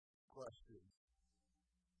questions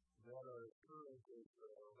that are occurring as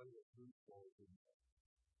later news polls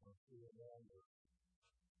on CNN or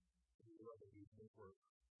the other news network.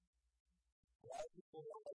 A lot of people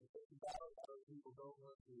don't like to think about it. A lot of people don't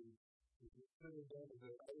want to consider them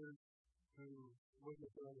as others who look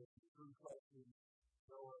at them as true questions,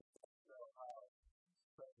 no one know how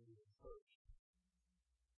studying and search.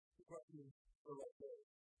 The questions are like this.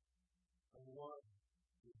 Number one,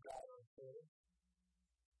 is God unfair?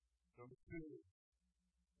 Number two,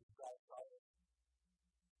 is God silent?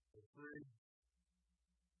 Number three,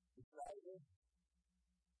 is God good?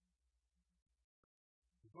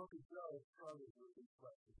 The book of Job struggles with these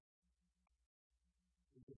questions.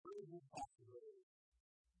 It's a pretty good possibility.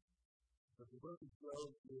 But the book of Job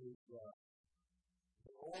is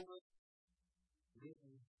the oldest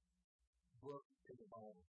written book in the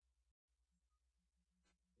Bible.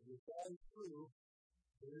 And if that is true,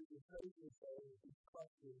 there is a statement saying that these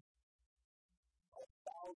questions are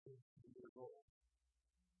thousands of years old.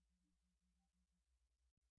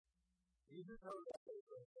 You just heard that they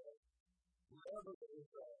said, whenever there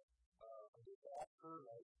is a disaster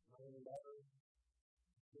like 9/11,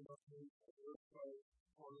 tsunami, earthquake,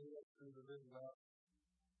 tornadoes through the Midwest,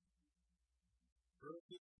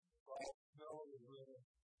 earthquakes, frost, snow, and wind,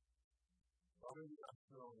 maybe not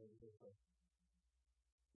snow, maybe different.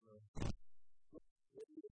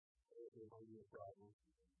 There might be a problem.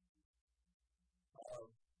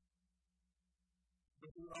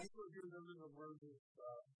 But you also hear them in the word this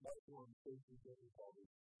platform faces difficulty.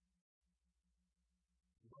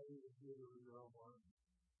 You might even hear them in your own mind.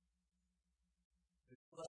 It's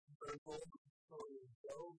not very bold with the story of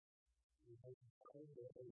Job. You might find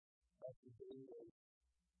that after today's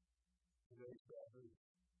tragedy.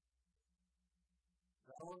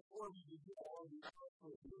 Now, I want you to get all of these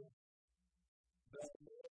questions here. That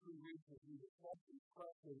in every week that we discuss these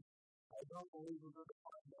questions, I don't believe we're going to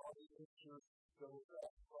find all the answers that will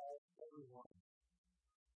satisfy everyone.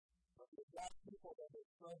 But there's got people that have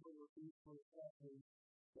struggled with these questions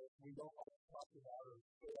that we don't want to talk about or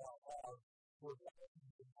say out loud. We're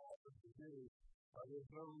asking the author to do.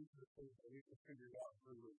 There's no reason to think that we can figure it out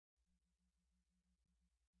really.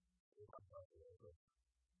 But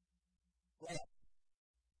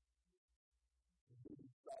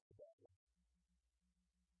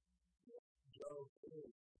Job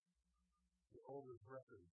is the oldest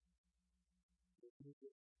record. This is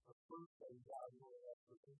the first thing God will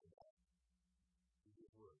ever think about. Is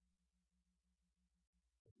His Word.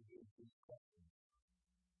 It is these questions.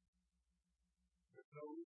 There's no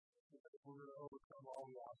reason that we're going to overcome all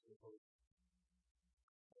the obstacles.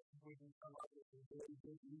 We can come up with some very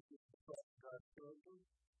good reasons to trust God's character,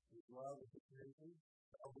 His love, and His creation.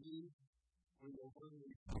 I believe we will bring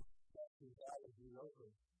these questions out as we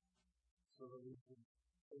open so that we can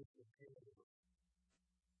face the kingdom.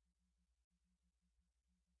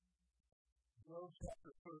 Job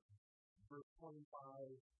chapter 30, verse 25,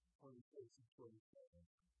 26, and 27.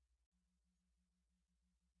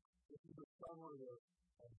 This is a summary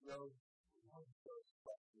of Job's one of those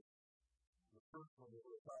questions. The first one that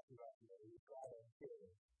we're talking about today is God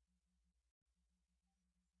unfair.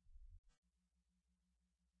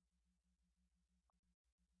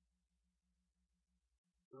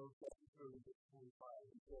 Job chapter 30, verse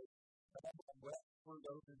 25. He says, "Have I wept for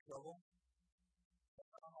those in trouble?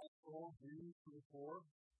 Have my soul grieved for the poor?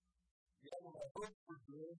 Yet when I hope for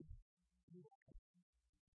good, when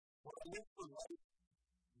I look for light,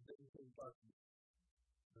 there is darkness.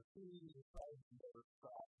 The pain and suffering never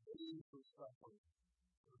stop. Days of suffering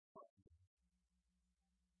are suffering."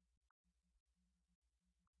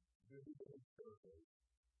 This is a survey.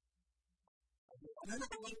 I never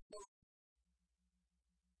believed that.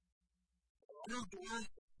 I don't believe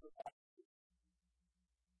that.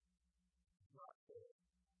 Not fair.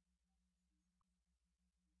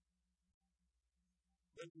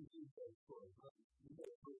 Let me use that story. You may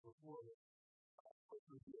have heard before that. What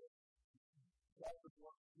we did. That was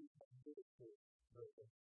one of the things I did to the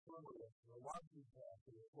journalist, the Washington Post,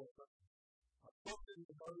 and the corporate. I spoke in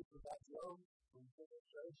the notice about Job from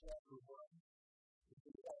Genesis chapter 1.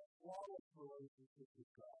 He had a flawless relationship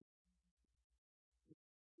with God.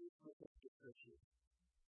 He was a petition.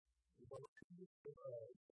 He believed in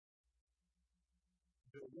God.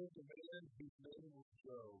 There was a man whose name was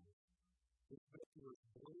Job. His name was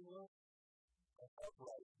blameless and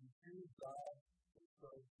upright. He feared God and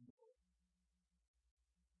served people.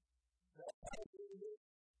 That's how he did it.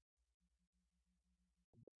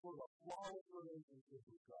 This was a flawless relationship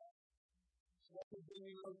with God. Second thing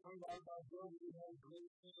you know about Job, he had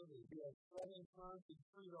great family. He had 7 sons and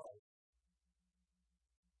 3 daughters.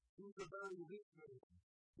 He was a very rich man.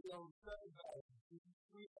 3,000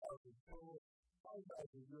 total,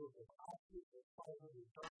 5,000 euros of options, and 500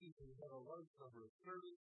 turkeys, and we had a large number of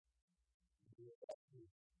servants. We were actually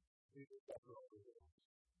separate over there.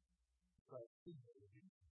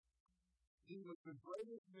 He was the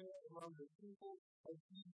greatest man among the people of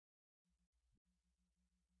Egypt.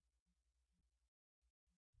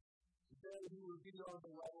 Today he would be on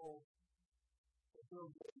the level of Bill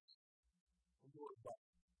Gates and Lord Buffett.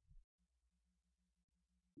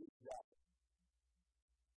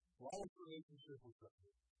 Life relationship with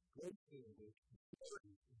God. Great family.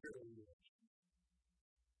 Very rich.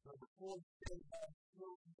 Number 4, they have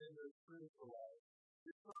children in their spiritual life.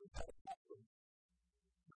 Your sons have happened.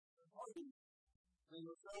 Parties. They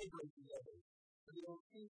will celebrate together. They don't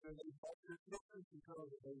think that they have their children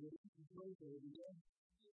because they will eat and drink and they begin.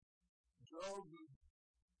 Job was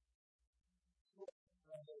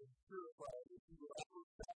purified. He would offer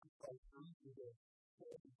sacrifice for each of them.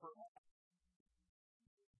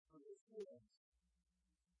 For their sins.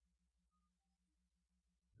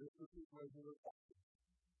 This is his regular practice.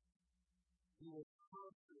 He will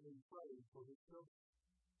constantly pray for his children.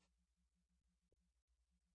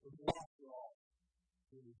 And watch it all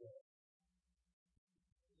in the day.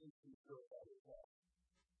 He's sure about his life.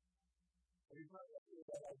 And he's not going to do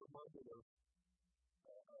that as a mother of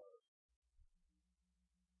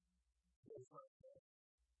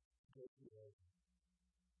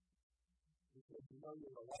because you know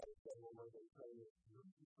there's a lot of trouble where they say that you're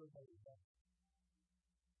still having that.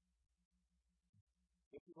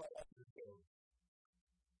 This is what after show.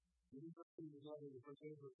 We need to be together to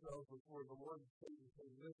present ourselves before the Lord and say this way.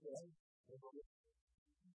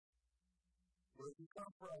 Where you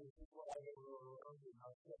come from, this is what I have around and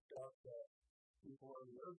I've checked out that people on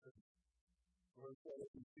the earth where instead of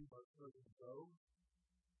you see my servant go,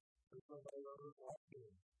 there's somebody on earth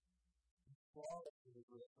watching. Flawless in the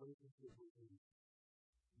relationship with me.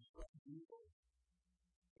 You start evil.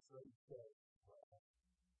 So you say,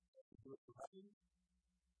 you're happy.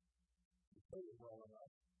 You say it well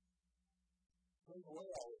enough. Take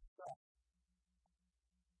away all this stuff.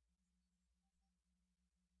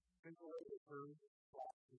 Take away the terms of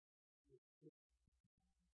practice.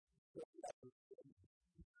 Take out the things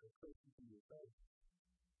that are crazy to your face.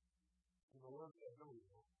 And the Lord said, no, we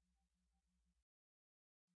won't.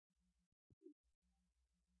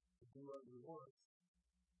 Do what we want.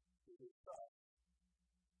 To get stuff.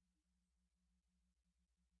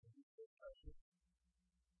 And you say, precious.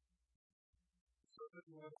 So that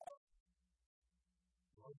you went out.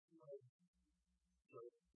 Once you had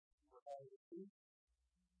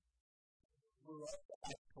we're up to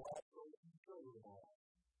act collateral and children all.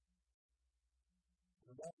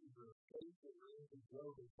 And that is the faith that reigns and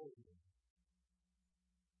grows and holiness.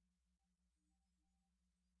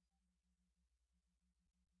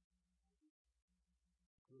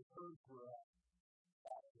 The third for us,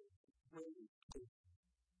 great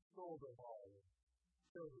soul of all,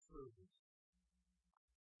 show the service.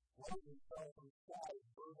 Lightning fell from the sky and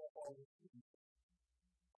burned up all the trees.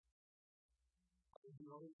 And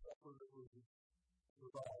the only supper that was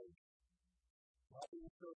provided. Lightning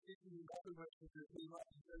was so speaking in other messages that came up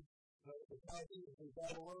and said that the Chaldeans of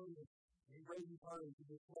Babylon and Grady parties to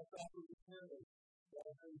just left out of the family that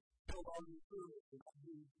they killed all these servants and not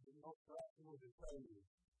do the most rational to tell you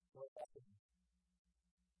what happened.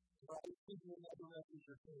 So I was speaking in other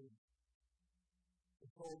messages and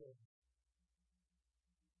told them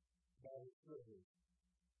about his servants.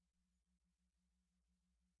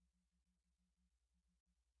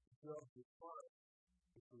 Job's response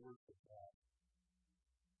is to worship God.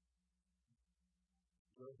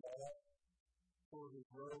 Job got up, pulled his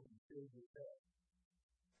robe, and shaved his head.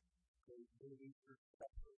 So he made Easter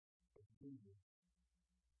supper of Jesus.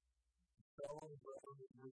 He fell on the ground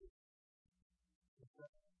and worshiped. He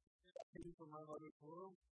said, I came from my mother's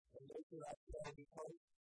womb, and they said, I shall be close.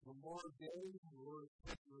 The more days, the Lord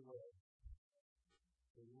took your way.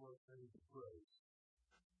 The Lord sends the praise.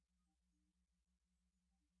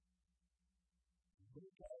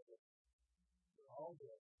 Look at it. All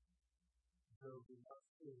day. Job did not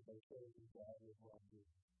sin by praising God with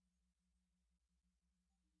wrongdoing.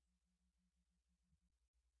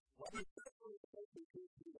 Why is that so important to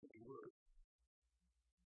do the word?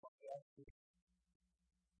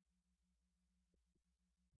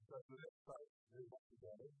 Because the next time they got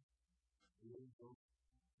together, the angels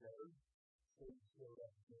together, Satan showed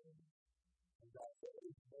up again, and God said,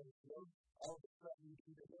 all of a sudden you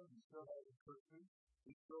see him, you still have his person,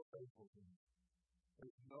 he's still faithful to him.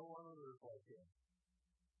 There's no one on earth like him.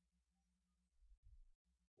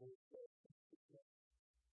 Take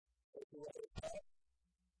away the past,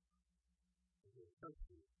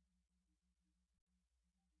 country.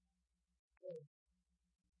 And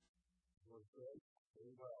was good,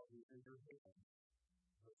 very well, he in your hand.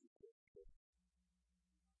 That's a good thing.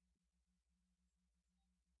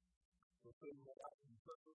 The thing that I can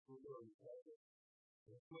perfectly know is that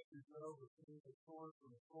the foot you go between the sword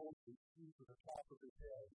and the cold is key to the top of his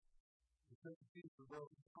head. He took a piece of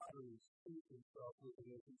broken pottery and scooped himself with it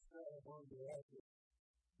as he sat among the ashes.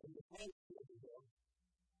 And the place was him.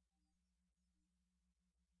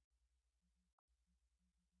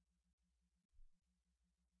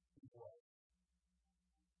 He was.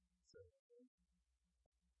 So,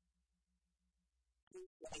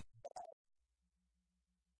 it's like that.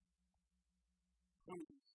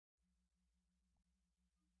 Please.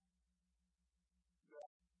 Yeah.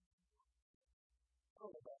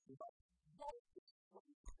 Oh, that's about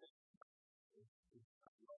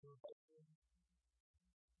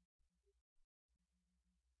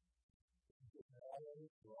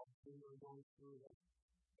going through it.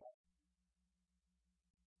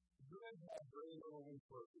 Good had very little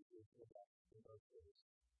resources in those days.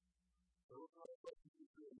 There was no place you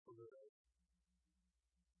could do for the day.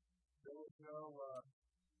 There was no,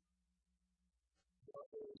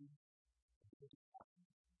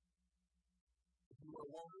 if you were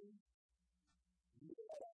a woman, you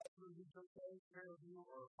had a husband who took care of you,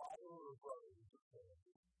 or a father or a brother who took care of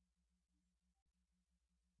you.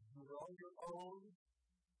 If you were on your own,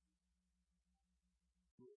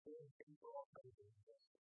 you were doing things for all kinds of things.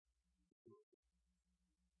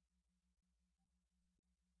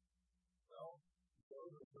 Well,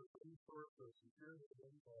 those are the resources of security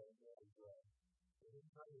and info and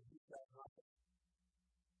anytime you do that happen,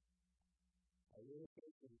 I really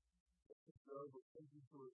think that Job was thinking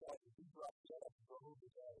to himself, if he dropped dead off the road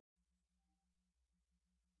today,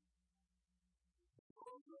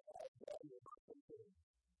 those are all value of something.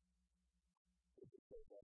 They just say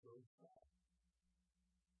that's so sad.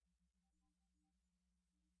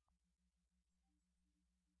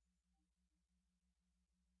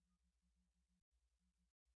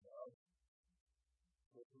 Well,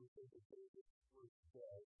 what do you think of David was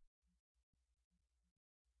dead?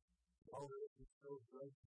 All this is so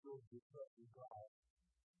great, so because of God.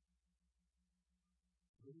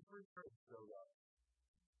 When you first heard so well,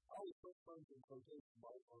 I always put things in quotation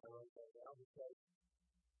marks when I write that down because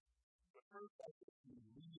the first I think you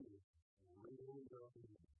really, really don't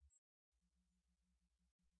need.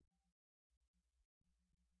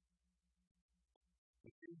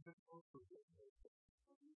 The things that most of them make.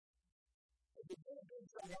 And the thing that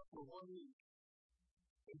shut up for 1 week,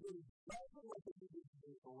 they did exactly what they needed to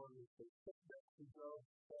do for 1 week. They took that to go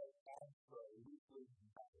and pray. We did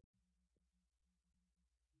nothing.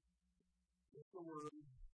 Just a word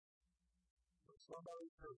from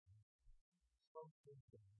somebody person. Something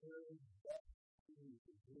the very best thing you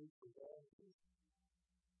can do for them is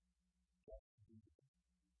just be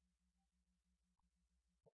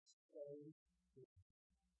stay.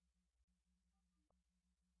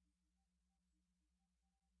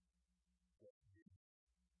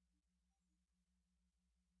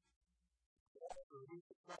 After a week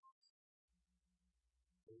of practice,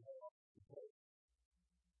 they went off to play.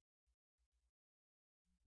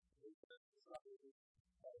 They decided as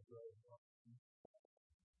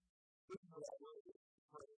this is what I really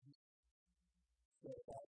praise. So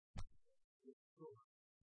that the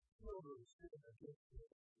children stand against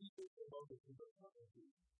it, even among the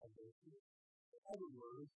community of their feet. In other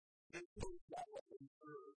words, they feel that what they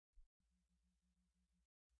serve.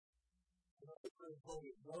 And I think they're going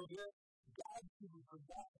to go there. God even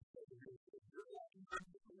forgot to say to him, you're not going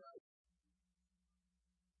to do that.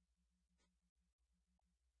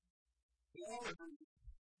 They all agree.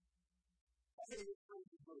 I think it's going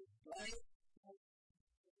to go right.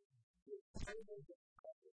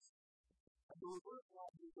 And the reverse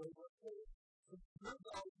logic is over here. So you're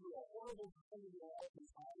going through a horrible time in your life, and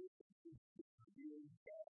how is it really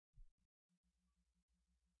bad?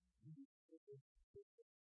 You're visible, you're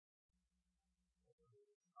dead.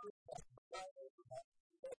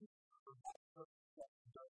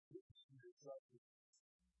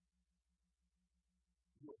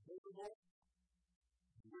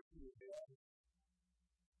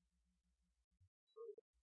 So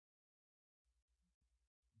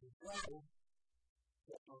the devil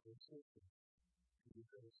kept on insisting to be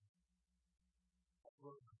innocent. That's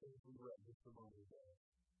one of the things we read just a moment ago.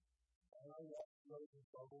 And I watched those in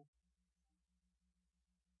trouble.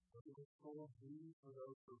 But it was full of beauty for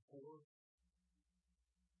those who are poor.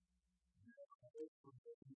 And those who are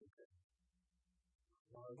good.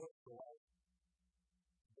 When I looked for life,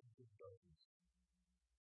 it was darkness.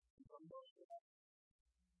 It's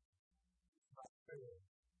not fair.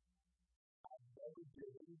 I never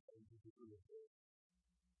did anything to do with it.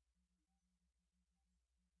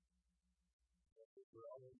 We're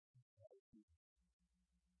always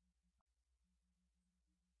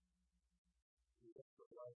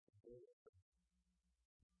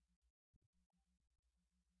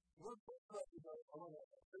we're put up with our own.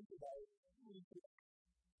 Think about it. We can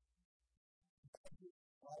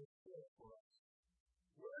fight for us.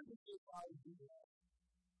 Where did this idea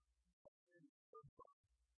come from?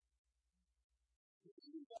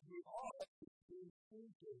 We all have the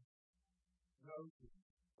instinctive notion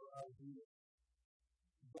or idea.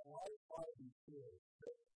 But life might be good.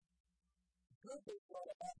 Good things try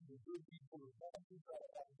to happen to good people, and bad things try to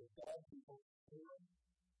happen to bad people.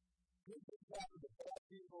 Good things happen to bad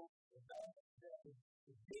people, and bad things happen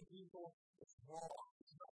to good people. It's wrong.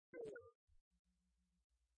 It's not fair.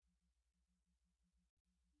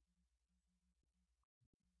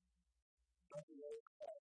 That's the way it's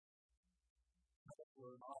at. That's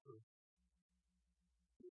where an author is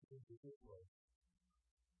this way.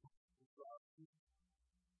 We're striving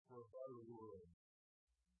for a better world.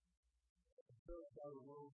 Until a better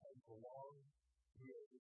world comes along, we are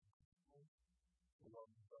just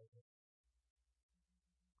along the way.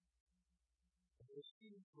 And the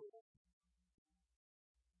seed world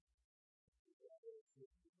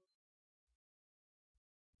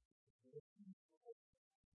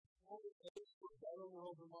all the things for a better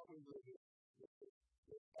world than what we live in.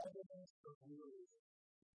 The evidence of realism.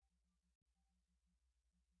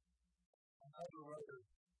 Another writer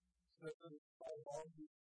said that it's by long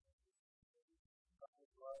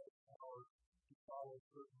power to follow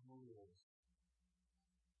certain rules.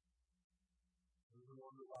 There's a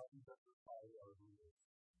wonder why we doesn't follow our rules.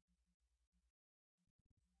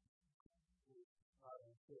 It's not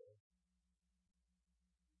unfair.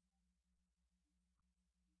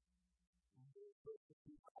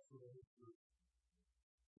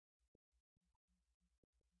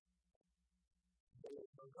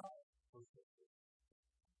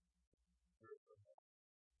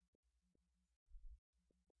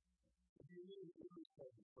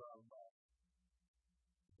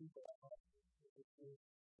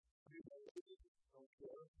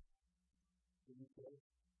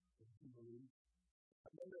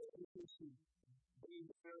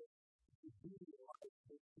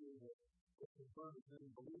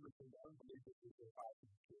 And believers and unbelievers in their lives.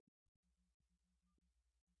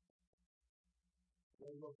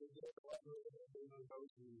 They look at their letter and they know those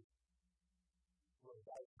who were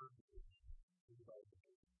by purpose.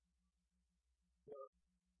 So,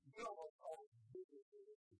 you know what all business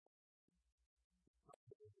is.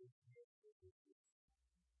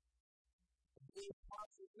 This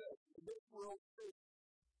process says, this world is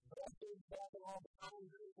nothing back on the own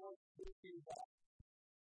that it wants to be back.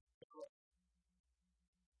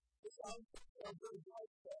 It's unfair to the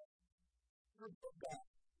lifestyle. You're good guy.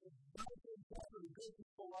 It's nothing better than good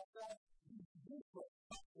people like that. It's useless.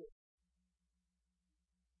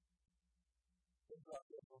 It's not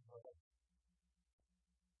good for my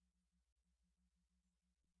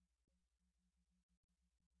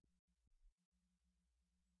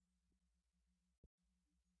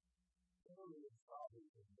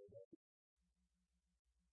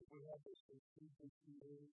we have this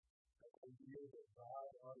consistency idea that God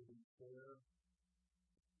ought to be fair,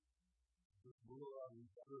 this rule ought to be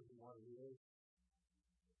better than what it is,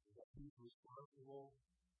 that He's responsible,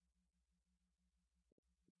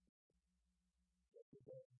 that He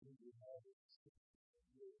doesn't need to have it.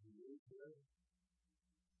 He is there.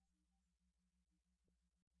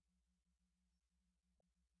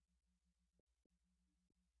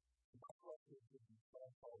 My question is, if you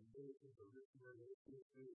find all miracles or this man or this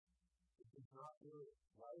man, if He's not there,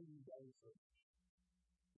 why are you guys so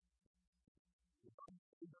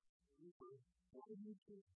what do you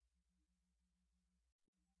do?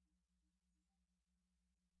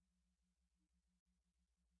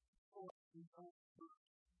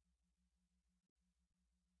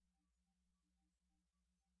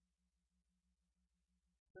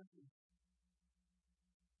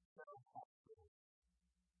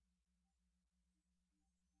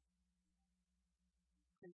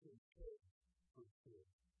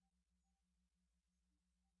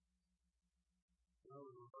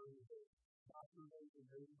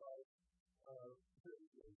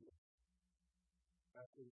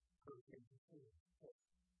 After Hurricane Katrina,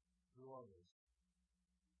 New Orleans.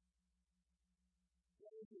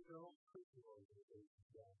 What is your own Christian organization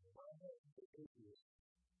down there? Why not the atheists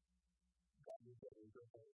got together and don't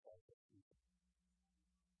have a fight with people?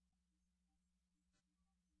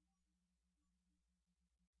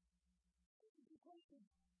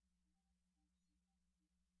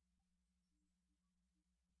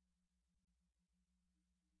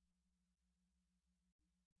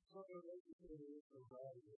 don't know everything there is so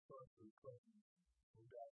bad in the first question from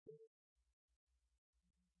God's word.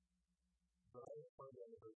 But I don't find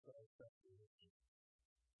that a very satisfactory answer.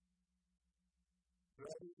 But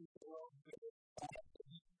I think it's well said.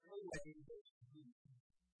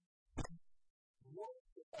 What is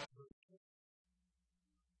the fabric?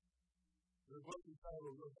 There's one thing I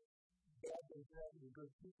will look at. God is having a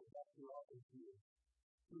good people back to all of you.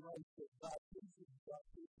 He writes that God thinks of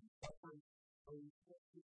justice and suffering and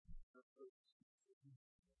repentance and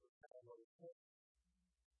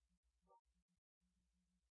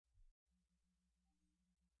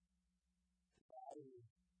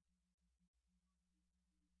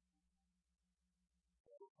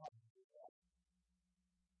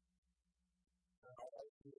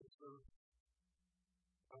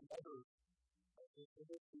another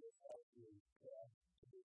individual actually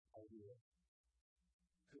idea.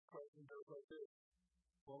 This question goes like this.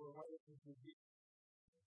 Well, what if we can get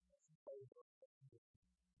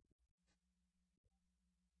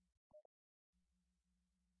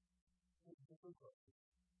different question?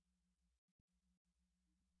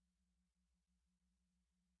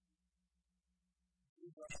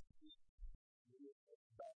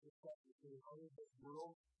 Back to question in all of this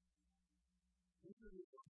world. This is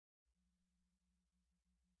the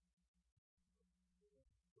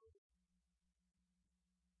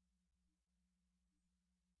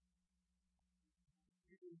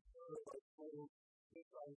this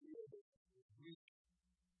idea that we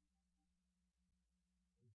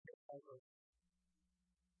have a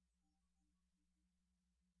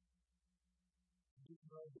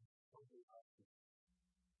different something else.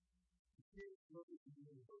 You can't look at the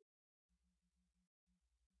universe.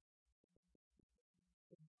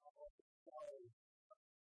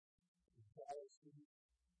 Galaxy,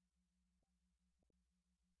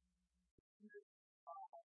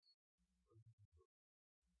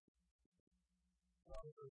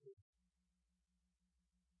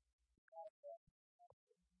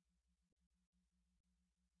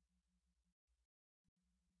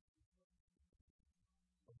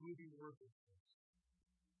 a moving worth of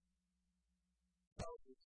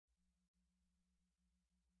thousands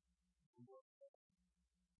of work and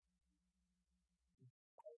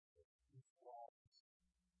flaws.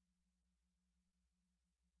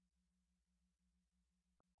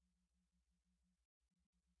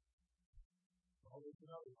 Always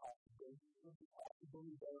another possibility.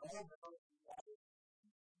 Possibility that all know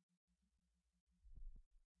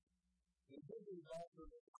and this is also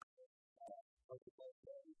the possibility. Perfect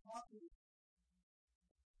suffering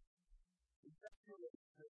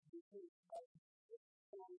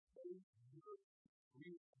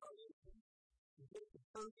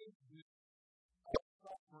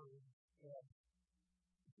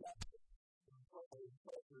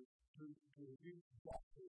and to use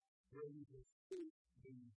justice where you can see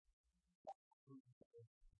the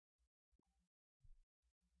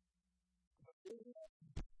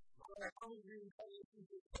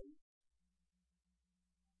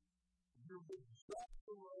you're with just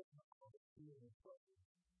the right amount of feeling of suffering.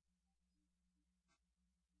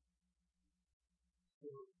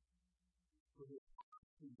 So, for the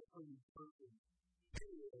person,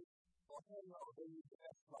 well, hell no, then you can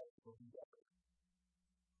ask life will be better.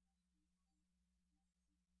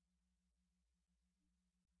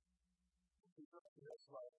 That's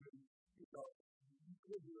life, you know, you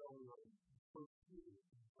could do all your first year,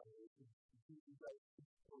 you guys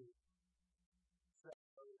for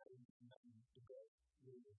Saturday and to go,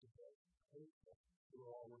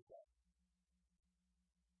 we're all with that.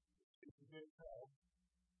 If you can't tell,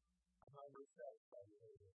 I'm not very satisfied with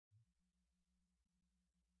it.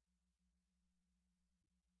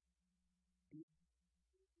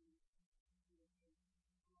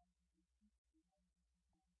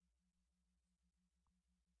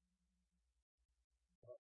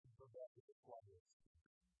 Go back to the progress.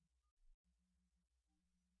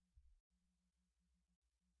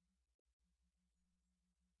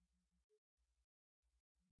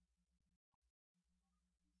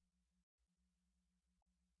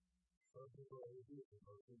 Some people are doing it,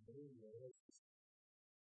 or they're doing it.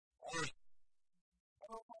 I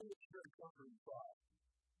don't find it very comforting thought.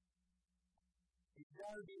 It's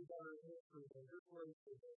got to be a better answer than this way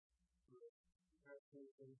for the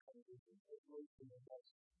translation countries and this way for the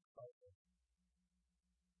next cycle.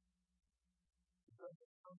 Because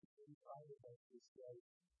it's something inside of us to say,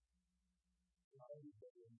 how do you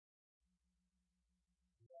better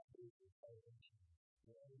that is the salvation?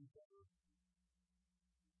 How do you better?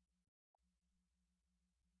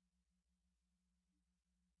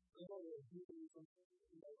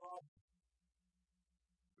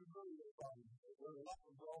 familiar from where the light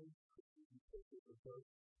was always because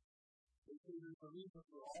there's a reason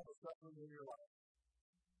for all the suffering in your life.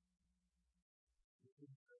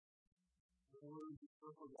 The word is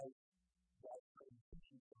purple light, God can teach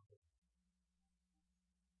you something.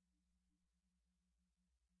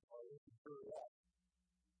 Or it's a good life.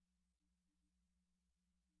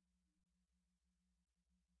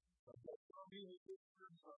 But that's not really good for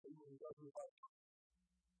something when he doesn't like it.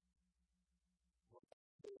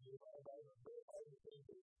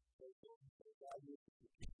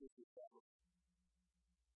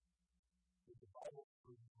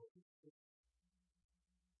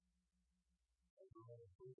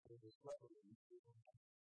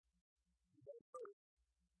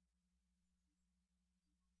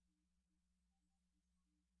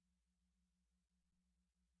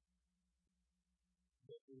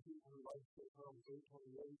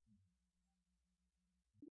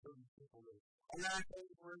 I'm not going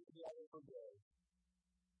to work together for good.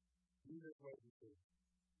 You just wait and see.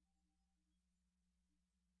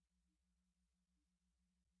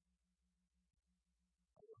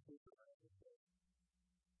 The problem is the population.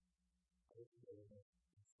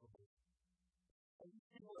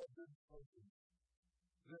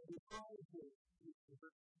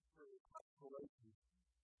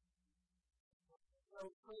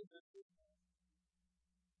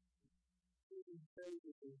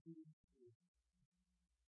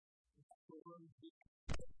 So,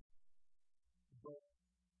 but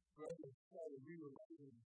rather try to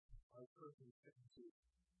realize our person's tendency to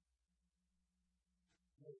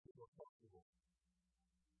make people comfortable.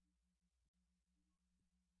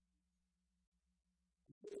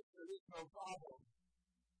 There is no problem.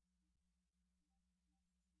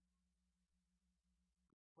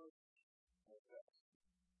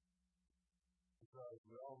 Because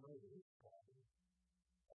we all know that it's a problem.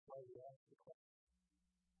 That's why we ask the question.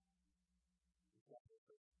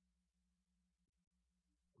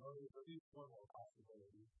 Well, there's at least one more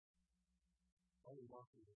possibility. Only one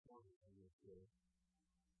thing this morning I will say.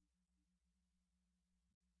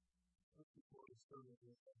 Some people are disturbing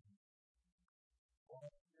this thing. God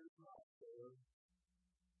is not there,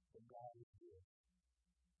 but God is here.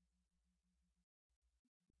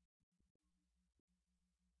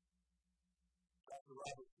 Dr.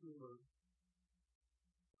 Robert Schuller,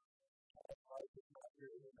 life is not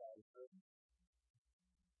here in God.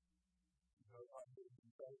 I'm going to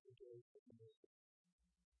be thankful to his goodness.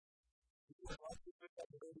 I'd like to pick up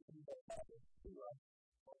everything that happened to us.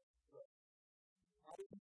 How do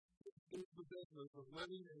you do the business of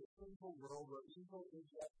living in a sinful world where evil is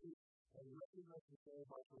active and recognize the same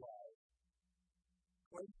like alive?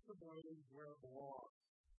 Place the blame where it belongs,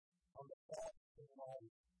 on the facts of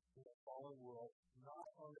life in a fallen world, not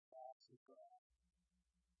on the facts of God.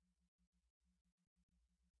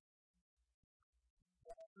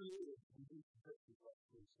 That created a deep picture of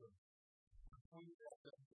wisdom.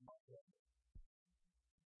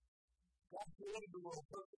 God created the world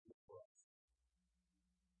perfectly for us.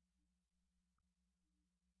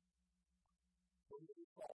 When we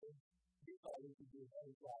thought we could do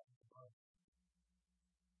any job in the world.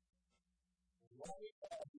 Why we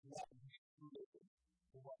have is not created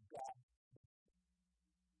for what God did.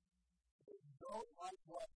 If you don't like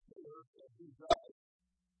what He does,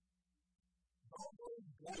 don't believe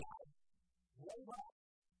God. What about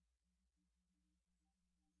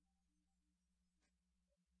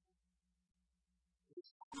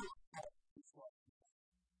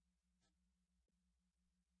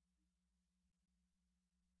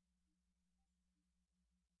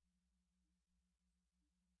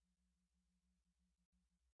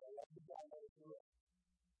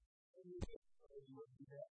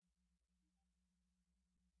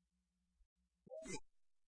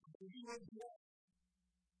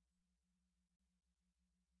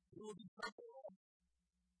you will be perfect?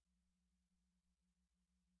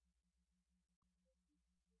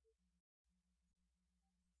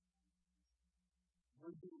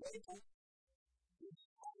 Would you label that,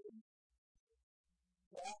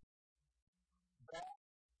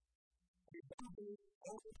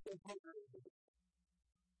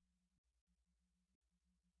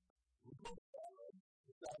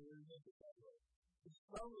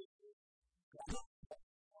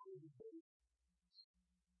 only the perfect?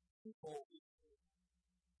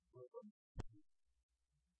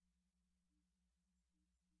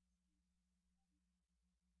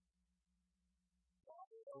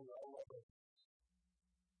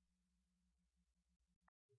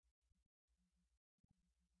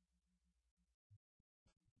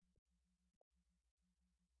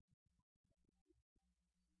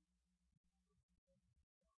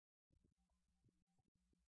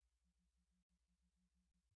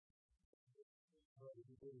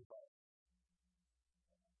 anybody.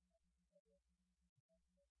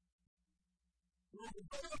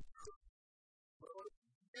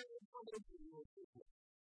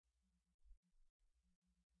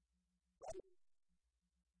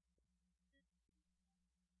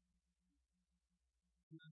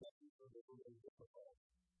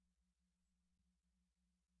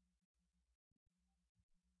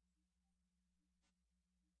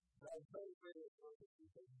 That's very, very important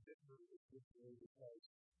because you didn't know this way because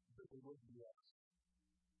they wouldn't be us.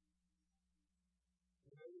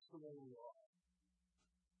 And that is the way we are.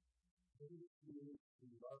 Maybe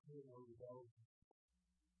we love him or we don't.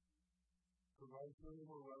 To run from him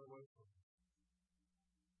or run away from him.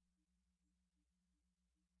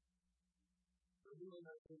 For me, and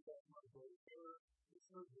I think that's my goal here. It's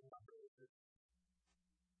certainly not very good.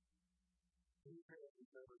 Any parent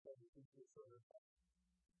who's ever done the things they sort of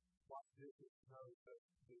watch this and knows that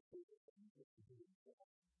they do the things that they do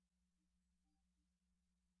themselves.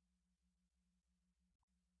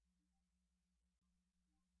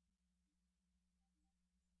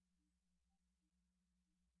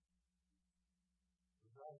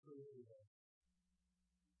 Absolutely.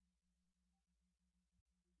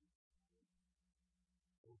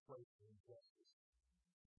 Or place of injustice.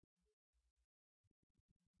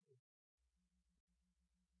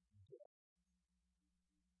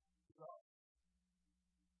 God.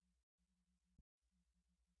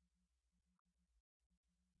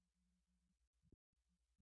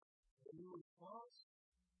 And your response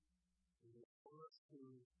is a response to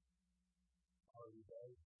our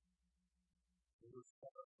rebellion. A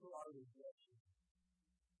response to our rejection.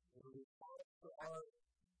 A response to our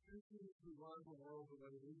choosing to run the world the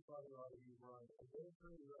way we thought it ought to be run. And then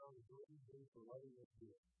turning around and doing things for letting us do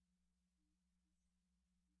it.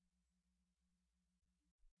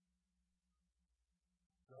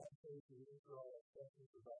 God says to Israel, especially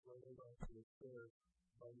for that way they to despair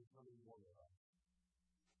by becoming more alive.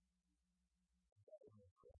 That way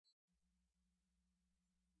of Christ.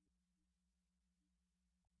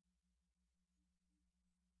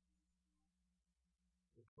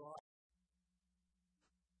 The cross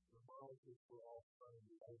reminds us we're all trying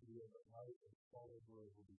the idea that life and fallen glory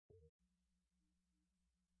will be shared.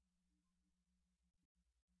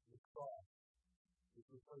 The cross is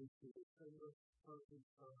referred to the sinless, perfect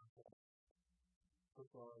Son of God,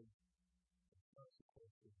 took on the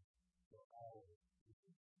consequences for our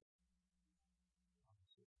people.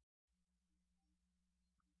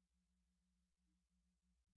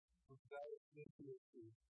 That is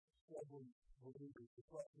the struggling believers, the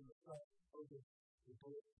question of focus, the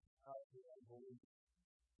book out there on believers.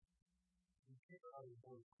 You cannot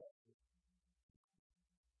avoid question.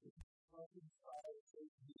 It's fucking silence,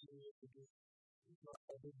 it's being able to just, it's not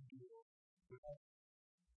a big deal. But that's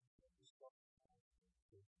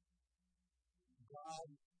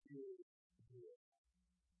God is good.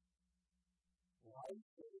 Life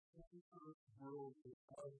in the 21st world is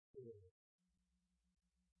unfair.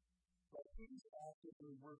 But He's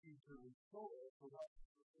actively working to restore it for that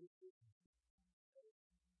purpose.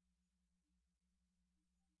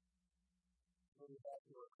 Going back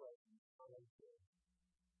to our question, unfair.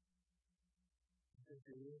 If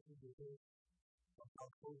the answer to this of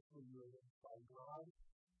how closely you're linked by God,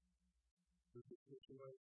 the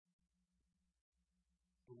situation,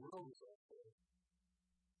 the world is unfair.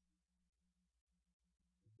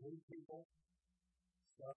 Many people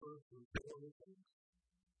suffer through terrible things.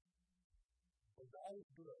 But God is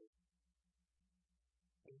good.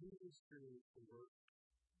 And He experiences the work.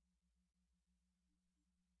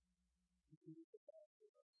 He is the best of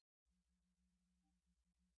us.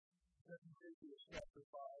 2 Corinthians chapter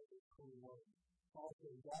 5, verse 21. Paul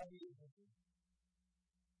says, God is good.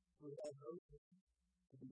 For He has no sin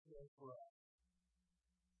to be sin for us,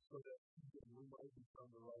 so that we might become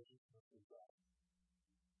the righteousness of God.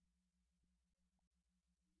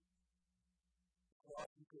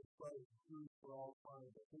 You could pray true for all time,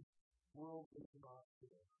 but this world is not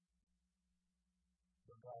fair.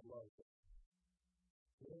 But God loves it.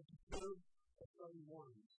 And to serve a Sunday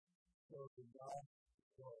mornings, so that God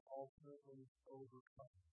will ultimately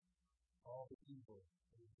overcome all the evil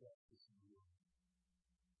and injustice in the world.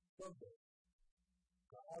 Someday,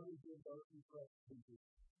 God will give those who trust Jesus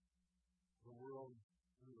the world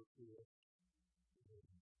will see it.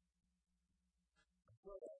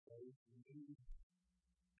 Until that day, we need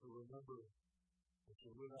to remember that to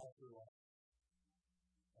live out your life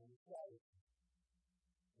and quiet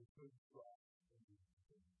and good trust in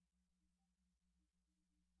Jesus.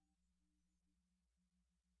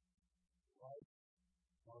 Life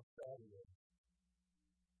on Saturday,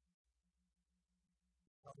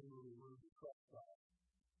 coming to the room to trust God.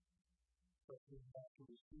 is not to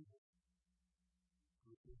receive it.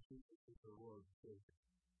 We can choose to keep their word.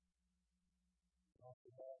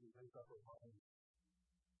 After that, we make up our mind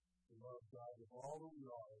to love God with all that we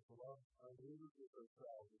are, to love our neighbors with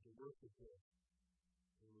ourselves, and to worship Him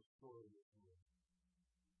and restore His word.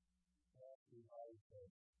 That's the eyes of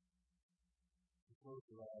to close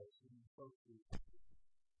your eyes and be close to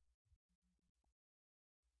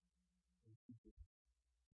and keep it.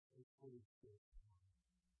 It's Holy Spirit.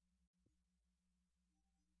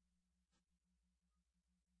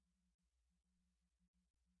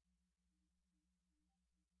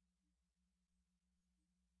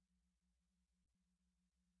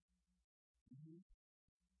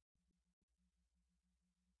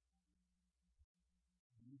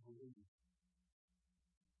 You believe.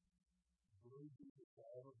 Believe Jesus to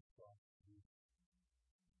ever be found.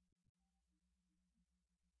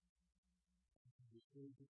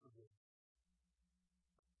 Receive His forgiveness.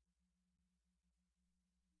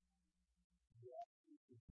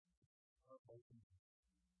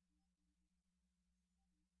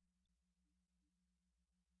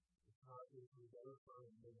 It's not if we better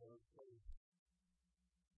find the better place.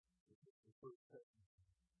 It's the first step.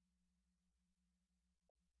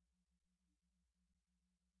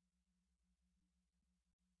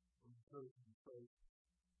 I'm encouraged to pray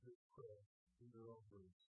this prayer in your own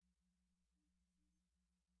words.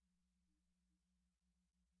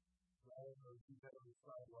 I don't know if you've ever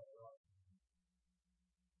decided what you are.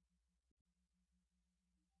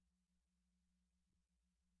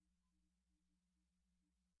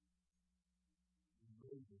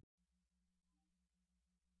 Amazing.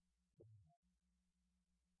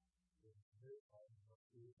 It's very hard to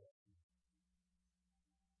do that.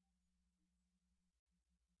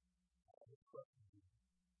 I trust you.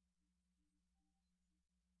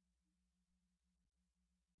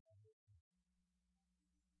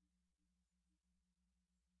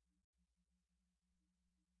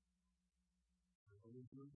 I only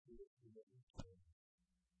do it to you that you can.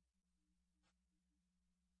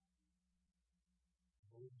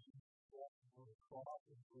 Lord Jesus Christ on the cross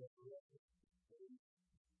and resurrected from the grave,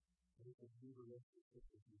 and it is new relationship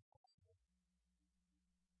with you possible.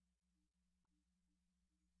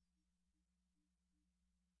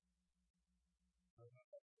 I have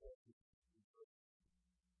that trust in you.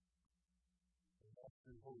 And that's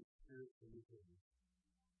the Holy Spirit that is in you.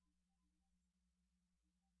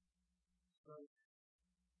 So,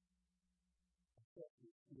 accept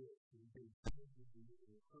your spirit to be changed in you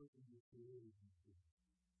and encouraging your creative in you.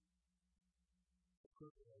 The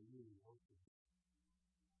person I really want to be.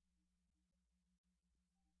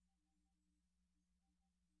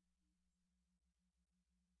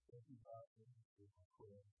 Thank you, God, for my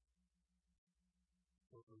prayer.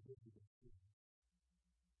 For forgiving me.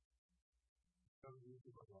 Come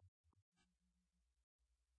into my life.